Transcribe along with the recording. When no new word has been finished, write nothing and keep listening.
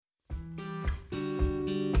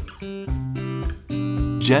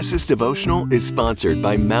Jess's devotional is sponsored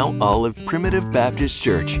by Mount Olive Primitive Baptist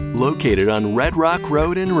Church, located on Red Rock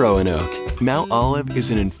Road in Roanoke. Mount Olive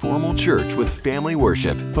is an informal church with family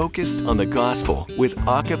worship focused on the gospel with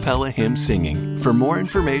a cappella hymn singing. For more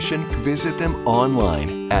information, visit them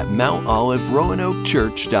online at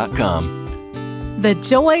mountoliveroanokechurch.com. The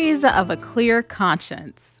joys of a clear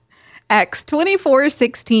conscience. Acts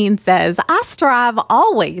 24:16 says, I strive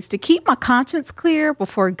always to keep my conscience clear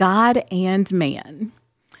before God and man.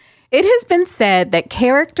 It has been said that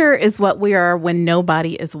character is what we are when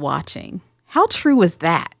nobody is watching. How true is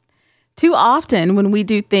that? Too often when we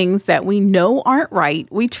do things that we know aren't right,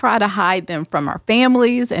 we try to hide them from our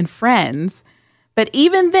families and friends. But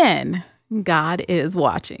even then, God is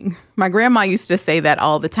watching. My grandma used to say that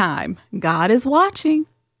all the time. God is watching.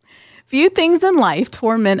 Few things in life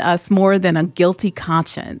torment us more than a guilty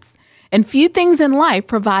conscience. And few things in life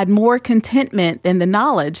provide more contentment than the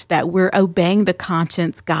knowledge that we're obeying the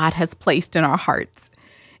conscience God has placed in our hearts.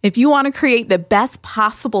 If you want to create the best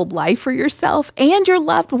possible life for yourself and your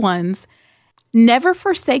loved ones, never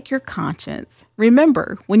forsake your conscience.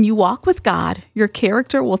 Remember, when you walk with God, your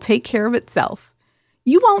character will take care of itself.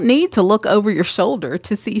 You won't need to look over your shoulder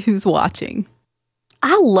to see who's watching.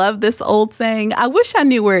 I love this old saying. I wish I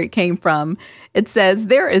knew where it came from. It says,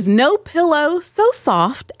 there is no pillow so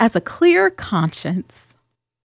soft as a clear conscience.